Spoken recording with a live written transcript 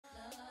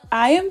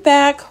I am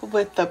back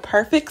with the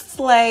perfect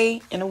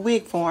slay in a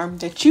wig form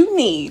that you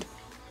need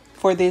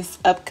for this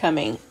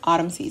upcoming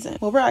autumn season.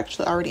 Well, we're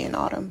actually already in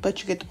autumn,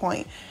 but you get the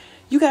point.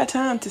 You got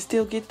time to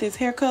still get this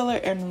hair color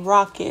and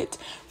rock it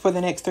for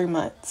the next 3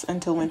 months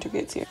until winter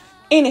gets here.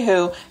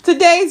 Anywho,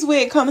 today's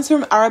wig comes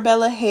from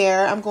Arabella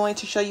hair. I'm going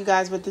to show you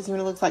guys what this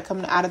unit looks like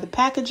coming out of the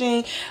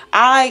packaging.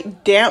 I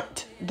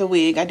damped the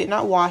wig. I did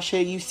not wash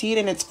it. You see it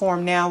in its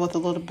form now with a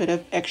little bit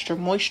of extra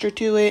moisture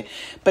to it,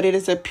 but it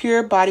is a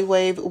pure body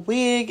wave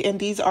wig, and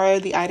these are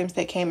the items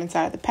that came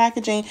inside the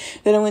packaging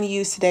that I'm going to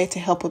use today to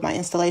help with my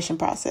installation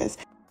process.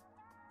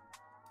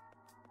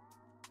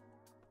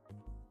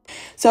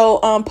 So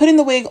putting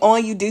the wig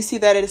on, you do see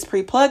that it is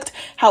pre-plucked.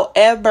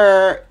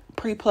 However,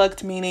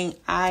 pre-plucked meaning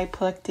I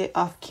plucked it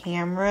off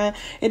camera.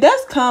 It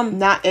does come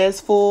not as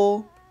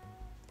full,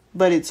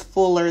 but it's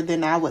fuller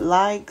than I would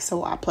like,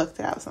 so I plucked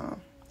it out some,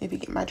 if you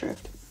get my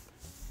drift.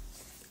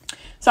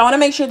 So I want to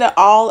make sure that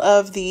all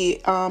of the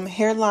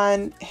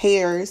hairline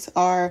hairs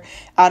are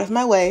out of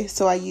my way.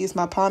 So I use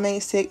my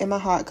pomade stick and my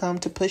hot comb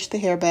to push the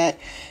hair back.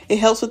 It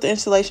helps with the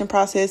installation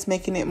process,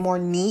 making it more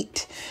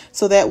neat.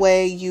 So that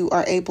way you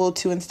are able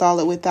to install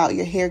it without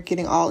your hair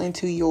getting all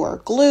into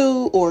your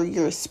glue or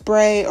your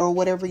spray or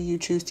whatever you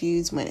choose to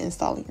use when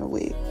installing your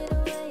wig.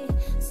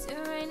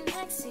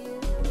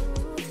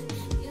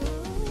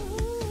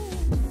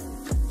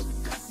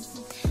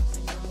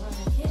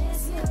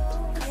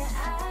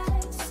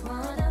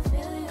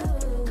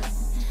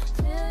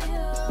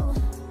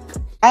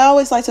 I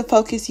always like to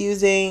focus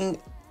using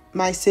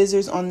my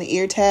scissors on the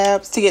ear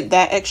tabs to get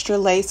that extra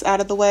lace out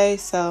of the way.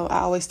 So I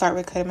always start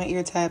with cutting my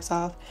ear tabs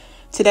off.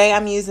 Today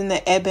I'm using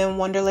the Ebin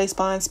Wonder Lace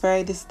Bond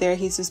Spray. This is their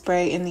adhesive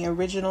spray in the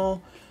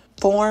original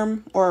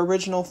form or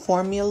original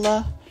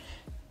formula.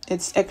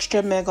 It's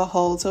extra mega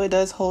hold, so it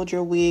does hold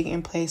your wig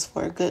in place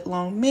for a good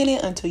long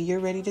minute until you're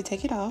ready to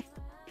take it off.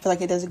 I feel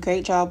like it does a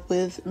great job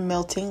with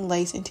melting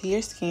lace into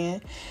your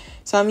skin.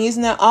 So I'm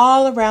using that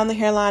all around the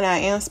hairline. I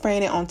am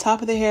spraying it on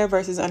top of the hair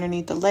versus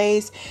underneath the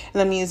lace.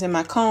 And I'm using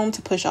my comb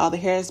to push all the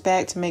hairs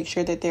back to make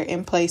sure that they're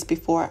in place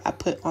before I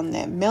put on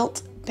that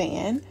melt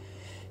band.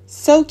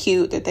 So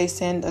cute that they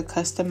send a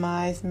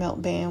customized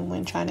melt band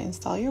when trying to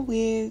install your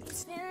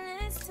wigs.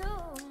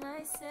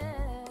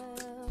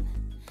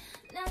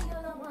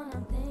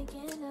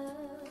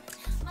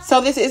 So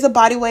this is a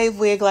body wave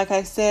wig, like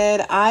I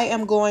said. I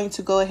am going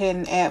to go ahead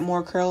and add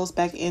more curls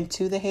back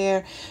into the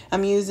hair.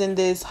 I'm using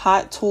this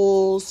Hot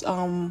Tools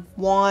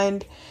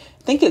wand.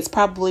 I think it's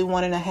probably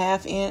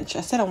 1.5 inch.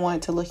 I said I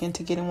wanted to look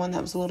into getting one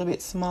that was a little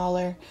bit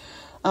smaller.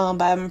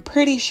 But I'm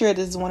pretty sure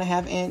this is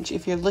 1.5 inch.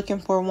 If you're looking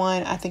for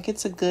one, I think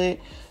it's a good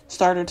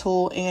starter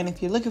tool. And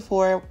if you're looking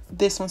for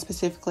this one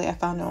specifically, I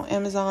found it on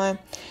Amazon.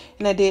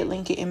 And I did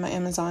link it in my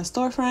Amazon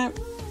storefront.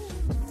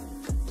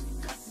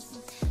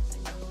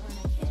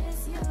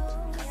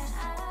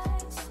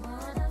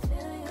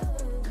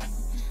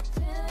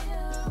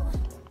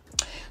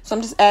 So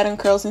I'm just adding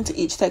curls into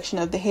each section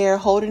of the hair,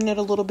 holding it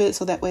a little bit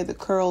so that way the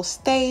curl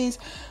stays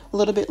a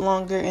little bit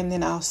longer, and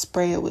then I'll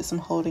spray it with some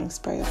holding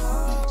spray.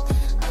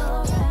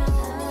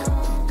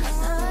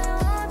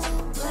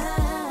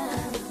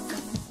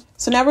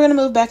 So now we're going to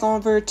move back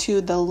over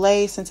to the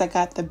lace since I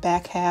got the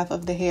back half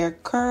of the hair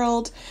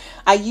curled.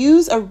 I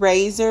use a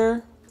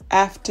razor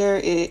after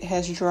it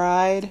has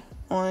dried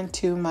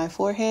onto my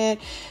forehead.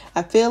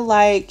 I feel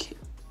like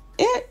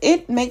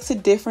it makes a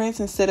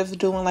difference instead of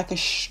doing like a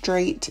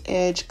straight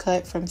edge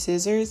cut from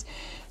scissors.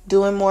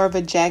 Doing more of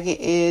a jagged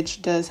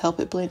edge does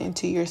help it blend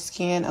into your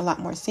skin a lot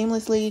more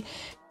seamlessly.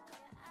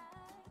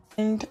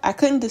 And I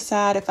couldn't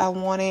decide if I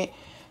wanted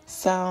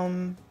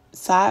some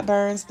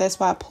sideburns. That's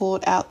why I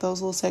pulled out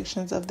those little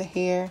sections of the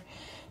hair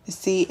to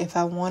see if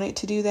I wanted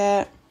to do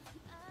that.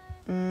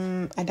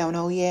 I don't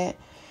know yet,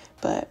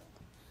 but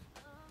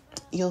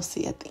you'll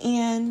see at the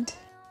end.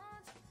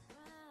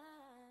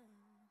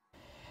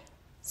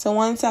 So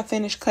once I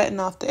finish cutting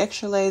off the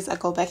extra lace, I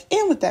go back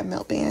in with that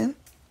melt band,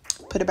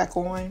 put it back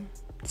on,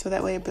 so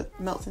that way it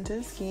melts into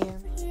the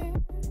skin.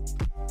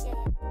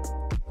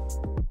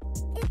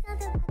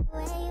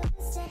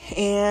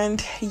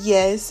 And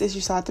yes, as you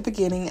saw at the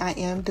beginning, I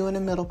am doing a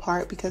middle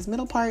part because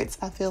middle parts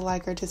I feel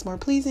like are just more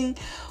pleasing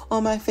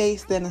on my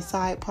face than a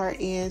side part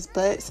is.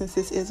 But since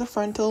this is a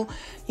frontal,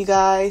 you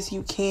guys,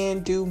 you can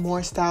do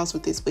more styles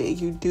with this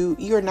wig.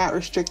 You're not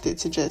restricted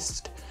to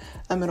just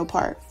a middle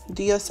part.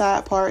 Do your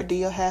side part, do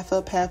your half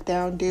up, half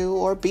down do,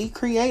 or be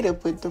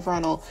creative with the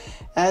frontal.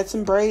 Add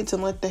some braids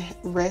and let the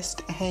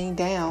rest hang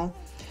down.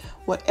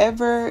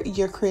 Whatever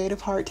your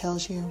creative heart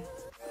tells you.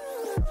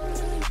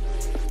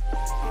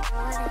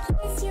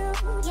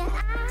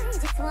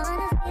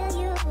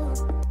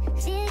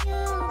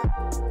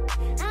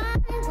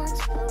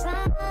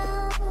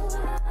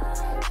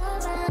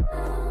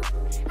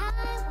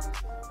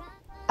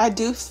 I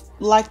do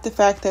like the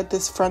fact that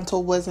this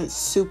frontal wasn't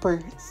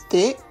super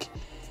thick,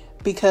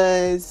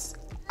 because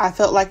I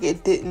felt like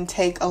it didn't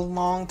take a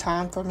long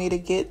time for me to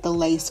get the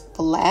lace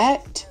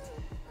flat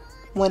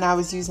when I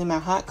was using my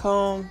hot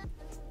comb.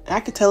 I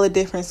could tell a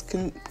difference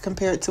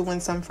compared to when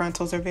some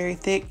frontals are very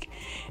thick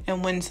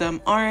and when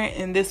some aren't.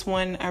 And this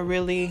one, I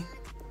really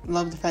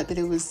love the fact that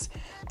it was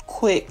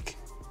quick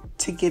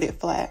to get it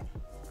flat.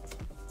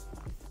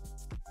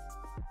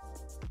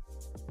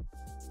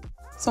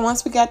 So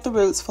once we got the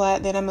roots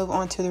flat, then I move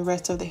on to the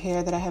rest of the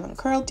hair that I haven't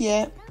curled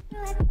yet.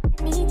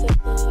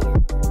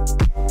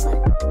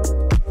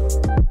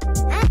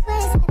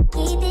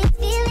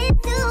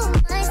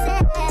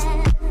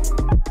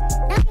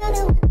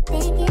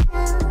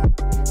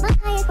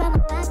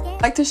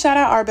 I like to shout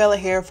out Arabella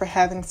hair for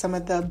having some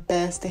of the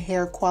best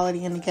hair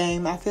quality in the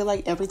game. I feel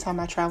like every time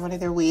I try one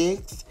of their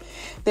wigs,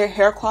 their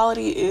hair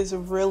quality is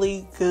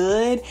really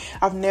good.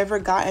 I've never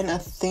gotten a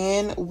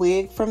thin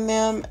wig from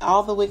them.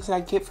 All the wigs that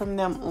I get from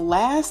them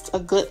last a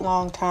good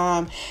long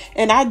time,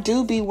 and I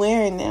do be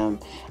wearing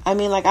them. I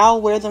mean, like, I'll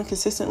wear them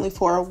consistently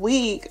for a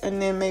week,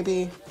 and then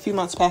maybe a few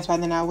months pass by,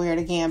 and then I'll wear it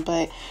again.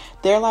 But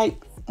they're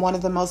like one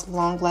of the most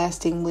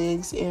long-lasting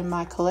wigs in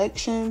my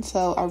collection,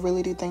 so I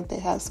really do think they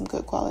have some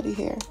good quality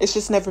hair. It's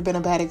just never been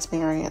a bad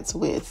experience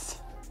with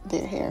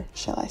their hair,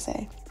 shall I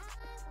say.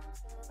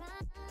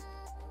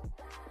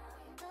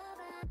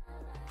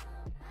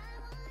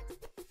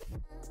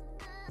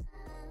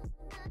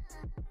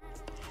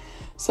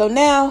 So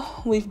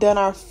now we've done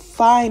our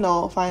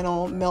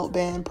final melt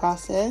band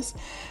process,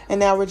 and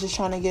now we're just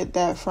trying to get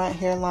that front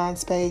hairline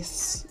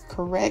space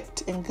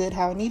correct and good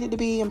how it needed to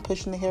be. I'm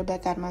pushing the hair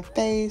back out of my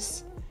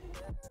face.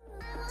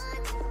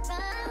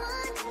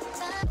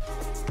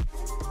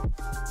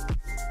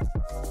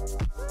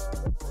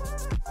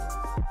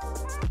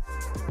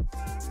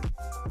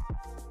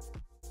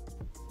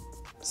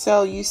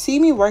 So you see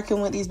me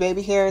working with these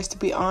baby hairs. To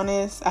be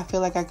honest, I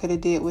feel like I could have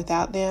did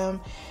without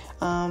them.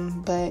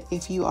 But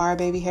if you are a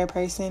baby hair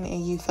person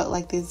and you felt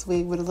like this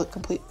wig would have looked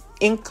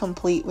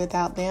incomplete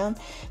without them,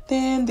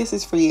 then this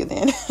is for you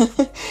then.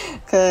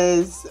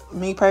 Because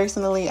me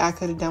personally, I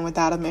could have done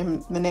without them,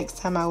 and the next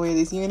time I wear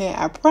this unit,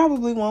 I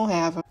probably won't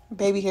have them.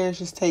 Baby hairs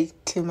just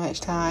take too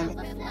much time.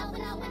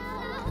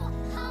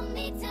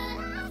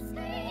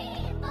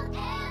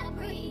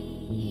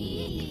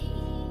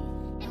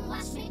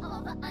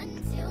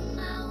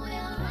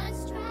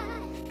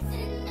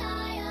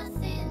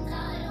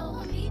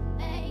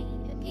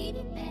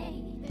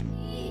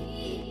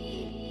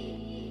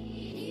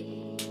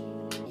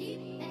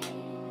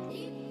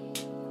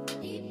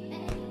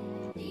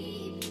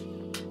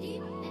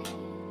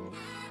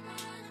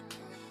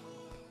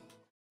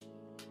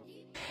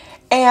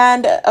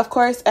 And of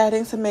course,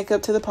 adding some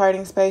makeup to the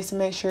parting space to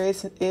make sure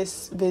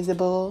it's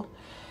visible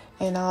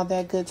and all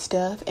that good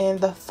stuff. And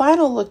the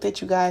final look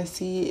that you guys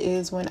see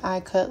is when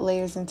I cut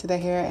layers into the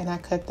hair, and I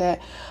cut that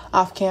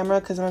off camera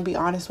because I'm gonna be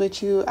honest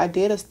with you, I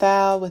did a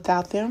style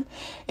without them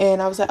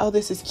and I was like, oh,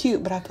 this is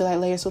cute, but I feel like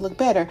layers would look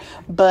better.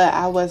 But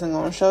I wasn't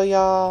gonna show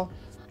y'all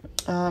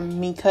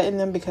me cutting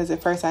them because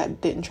at first I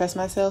didn't trust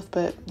myself.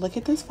 But look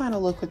at this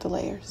final look with the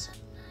layers.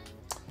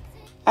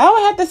 I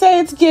would have to say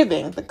it's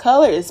giving. The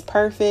color is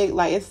perfect.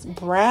 Like, it's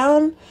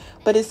brown,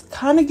 but it's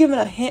kind of giving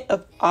a hint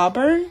of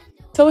auburn.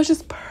 So it's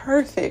just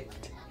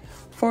perfect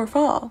for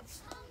fall.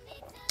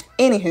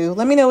 Anywho,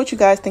 let me know what you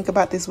guys think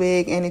about this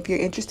wig. And if you're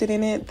interested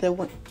in it, the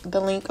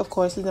link, of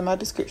course, is in my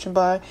description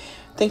bar.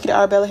 Thank you to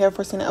Arabella Hair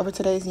for sending over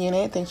today's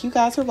unit. Thank you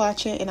guys for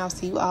watching, and I'll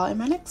see you all in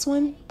my next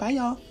one. Bye,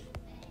 y'all.